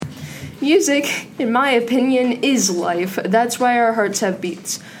Music, in my opinion, is life. That's why our hearts have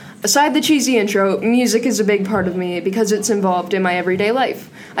beats. Aside the cheesy intro, music is a big part of me because it's involved in my everyday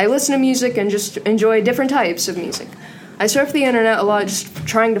life. I listen to music and just enjoy different types of music. I surf the internet a lot just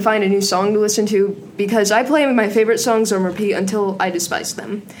trying to find a new song to listen to because I play my favorite songs on repeat until I despise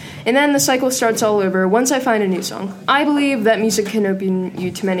them. And then the cycle starts all over once I find a new song. I believe that music can open you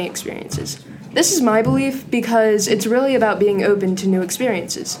to many experiences. This is my belief because it's really about being open to new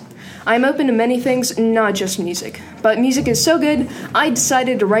experiences. I'm open to many things, not just music. But music is so good, I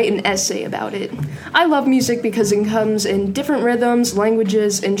decided to write an essay about it. I love music because it comes in different rhythms,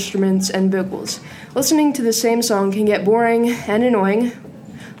 languages, instruments, and vocals. Listening to the same song can get boring and annoying,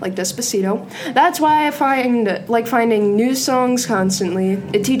 like Despacito. That's why I like finding new songs constantly.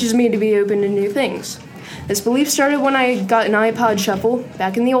 It teaches me to be open to new things. This belief started when I got an iPod Shuffle,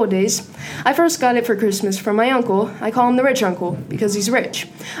 back in the old days. I first got it for Christmas from my uncle. I call him the rich uncle, because he's rich.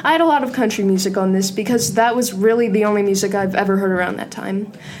 I had a lot of country music on this, because that was really the only music I've ever heard around that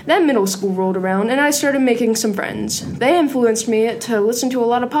time. Then middle school rolled around, and I started making some friends. They influenced me to listen to a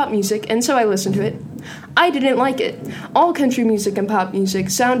lot of pop music, and so I listened to it. I didn't like it. All country music and pop music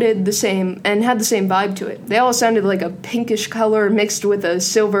sounded the same, and had the same vibe to it. They all sounded like a pinkish color mixed with a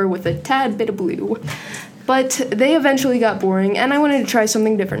silver with a tad bit of blue. But they eventually got boring, and I wanted to try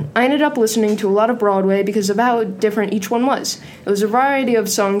something different. I ended up listening to a lot of Broadway because of how different each one was. It was a variety of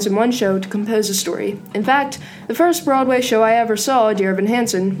songs in one show to compose a story. In fact, the first Broadway show I ever saw, Dear Evan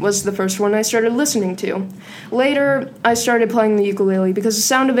Hansen, was the first one I started listening to. Later, I started playing the ukulele because the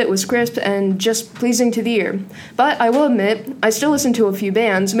sound of it was crisp and just pleasing to the ear. But I will admit, I still listen to a few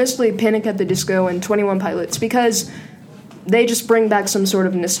bands, mostly Panic at the Disco and 21 Pilots, because they just bring back some sort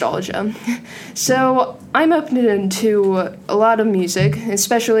of nostalgia. So I'm open to a lot of music,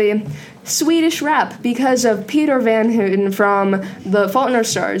 especially Swedish rap, because of Peter Van Houten from The Fault in Our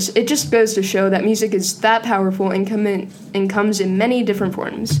Stars. It just goes to show that music is that powerful and comes in many different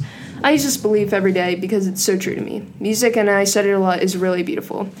forms. I use this belief every day because it's so true to me. Music, and I said it a lot, is really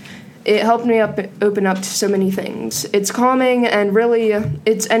beautiful. It helped me open up to so many things. It's calming, and really,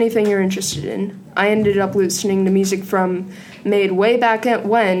 it's anything you're interested in. I ended up listening to music from made way back at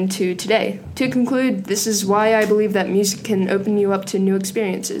when to today. To conclude, this is why I believe that music can open you up to new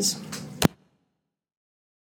experiences.